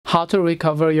how to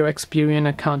recover your Experian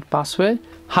account password.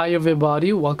 Hi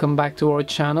everybody, welcome back to our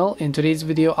channel. In today's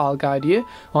video I'll guide you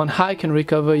on how you can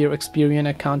recover your Experian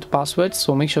account password,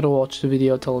 so make sure to watch the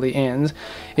video till the end.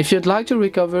 If you'd like to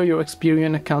recover your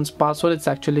Experian account's password, it's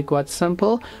actually quite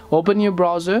simple. Open your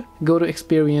browser, go to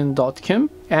experian.com,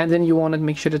 and then you want to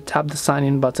make sure to tap the sign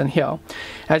in button here.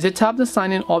 As you tap the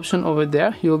sign in option over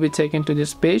there, you'll be taken to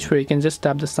this page where you can just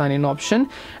tap the sign in option,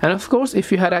 and of course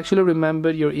if you had actually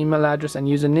remembered your email address and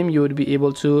username, you would be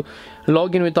able to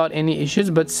log in without any issues.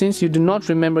 But since you do not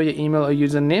remember your email or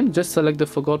username, just select the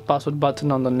forgot password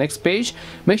button on the next page.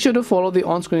 Make sure to follow the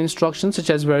on-screen instructions such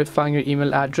as verifying your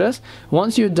email address.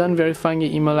 Once you're done verifying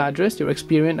your email address, your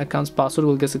Experian account's password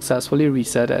will get successfully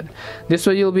resetted. This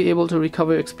way you'll be able to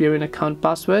recover your Experian account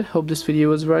password. Hope this video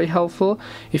was very helpful.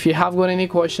 If you have got any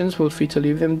questions, feel free to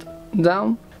leave them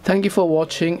down. Thank you for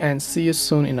watching and see you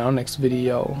soon in our next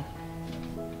video.